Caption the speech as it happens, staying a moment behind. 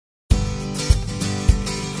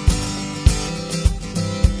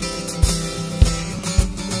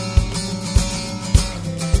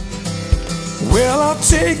I've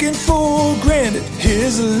taken for granted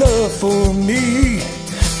his love for me,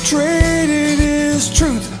 traded his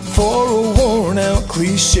truth for a worn-out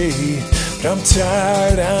cliche. But I'm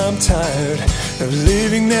tired of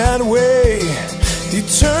living that way,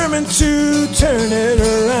 determined to turn it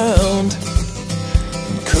around.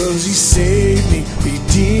 'Cause he saved me,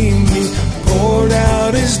 redeemed me, poured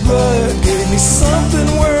out his blood, gave me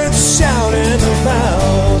something worth shouting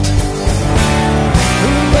about.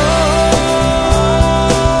 The Lord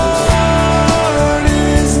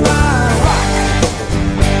is my rock.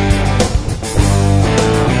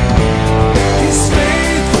 He's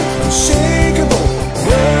faithful, unshakable,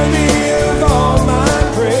 worthy of all my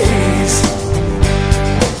praise.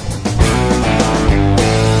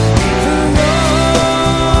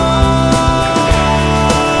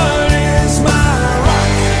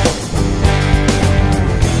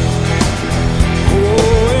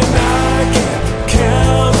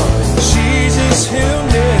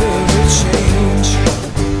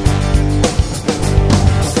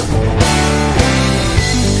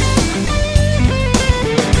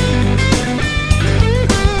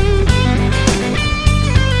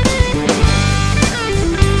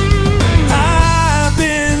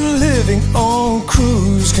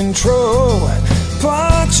 Control,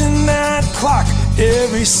 watching that clock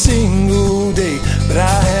every single day. But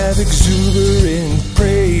I have exuberant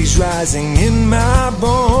praise rising in my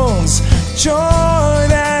bones, joy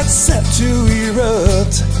that's set to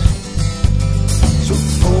erupt. So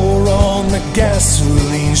pour on the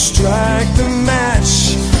gasoline, strike the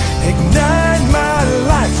match, ignite my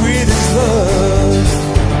life with his love.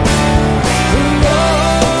 The Lord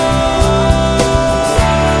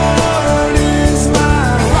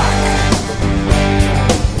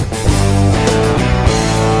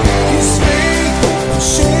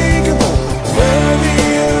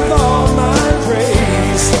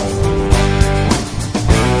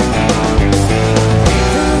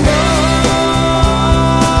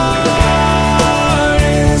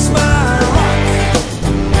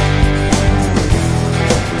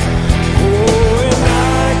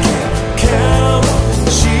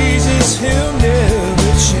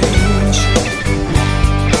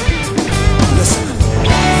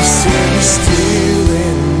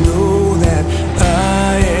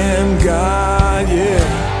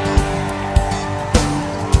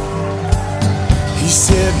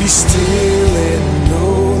be still and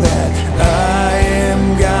know that I am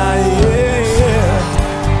God, yeah.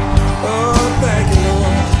 Oh, thank you,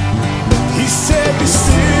 Lord. He said, be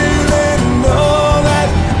still and know that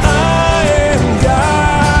I am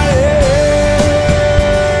God, yeah.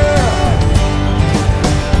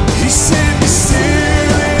 He said, be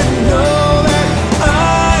still and know that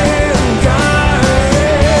I am God,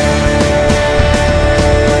 yeah.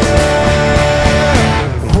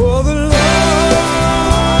 Oh, the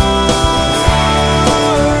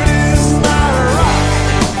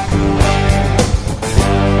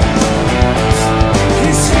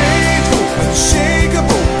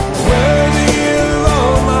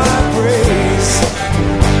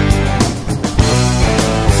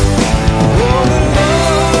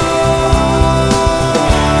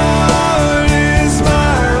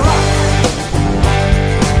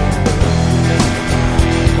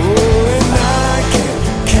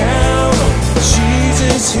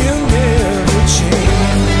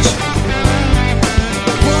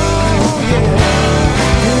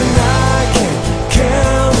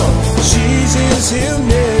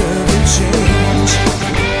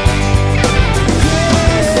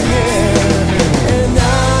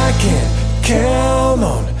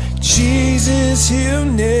Jesus, he'll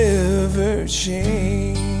never change.